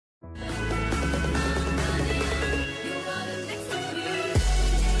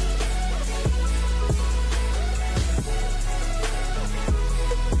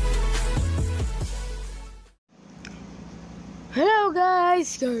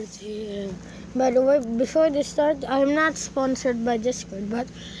Discord here. By the way, before this start, I'm not sponsored by Discord, but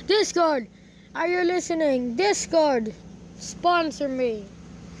Discord, are you listening? Discord, sponsor me.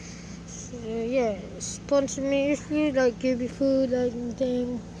 So, yeah, sponsor me if you like, give me food, like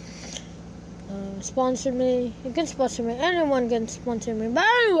anything. Sponsor me. You can sponsor me. Anyone can sponsor me. But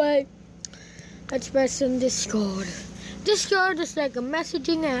anyway, let's press on Discord. Discord is like a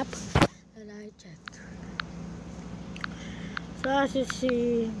messaging app that I checked. So as you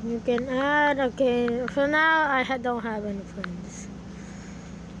see, you can add. Okay, for now I don't have any friends.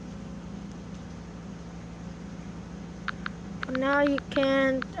 For now you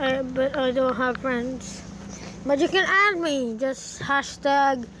can't. But I don't have friends. But you can add me. Just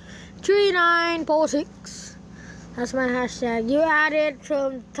hashtag 3946. That's my hashtag. You add it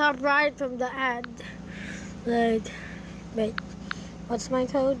from top right from the ad. Wait, what's my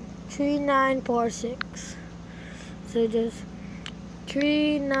code? 3946. So just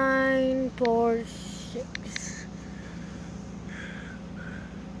 3946.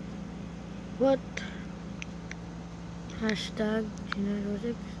 What? Hashtag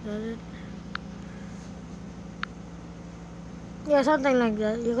 3946. Does it? Yeah, something like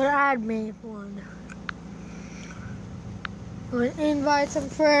that. You can add me if you want. You can invite some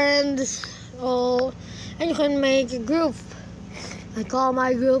friends. And you can make a group. I call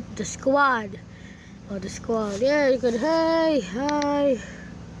my group the squad. Or the squad. Yeah, you could, hey, hi.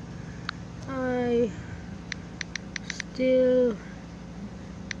 Still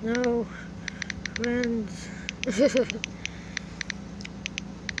no friends.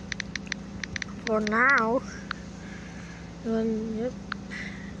 For now. Yep.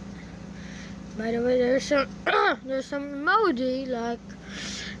 By the way, there's some emoji like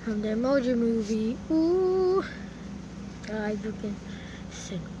from the Emoji Movie. Ooh, you can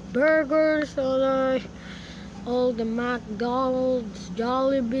send burgers or all the McDonald's,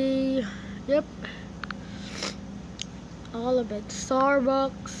 Jollibee. Yep, all of it.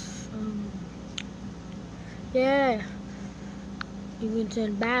 Starbucks. Yeah, you can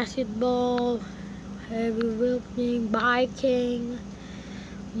send basketball. Heavy lifting, biking.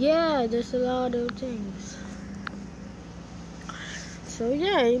 Yeah, there's a lot of things. So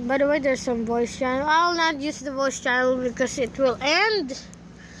yeah, by the way, there's some voice channel. I'll not use the voice channel because it will end.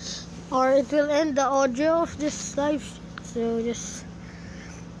 Or it will end the audio of this live. So just,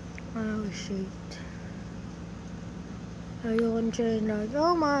 oh shit. Are you on train like,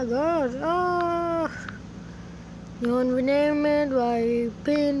 oh my god, oh. You want to rename it by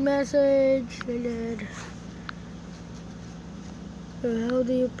pin message like that. So how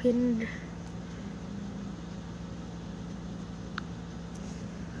do you pin?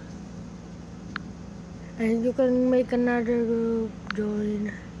 And you can make another group,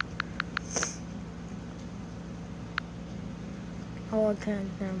 join. Oh, I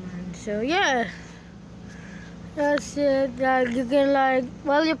can't, never mind. So yeah, that's it. Like you can like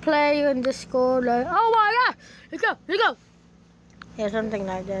while you play on Discord, like oh my god, here you go. Yeah, something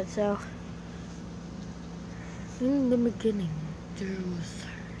like that. So in the beginning, there was.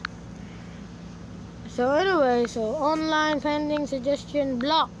 So anyway, so online pending suggestion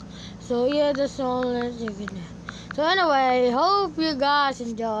block. So yeah, that's all that you can do. So anyway, hope you guys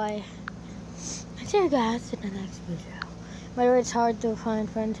enjoy. I'll see you guys in the next video. By the way, it's hard to find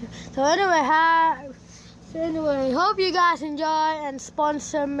friends. So anyway, hope you guys enjoy and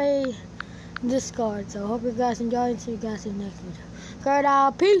sponsor me Discord. So hope you guys enjoy and see you guys in the next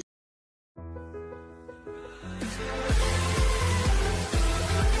video. Peace.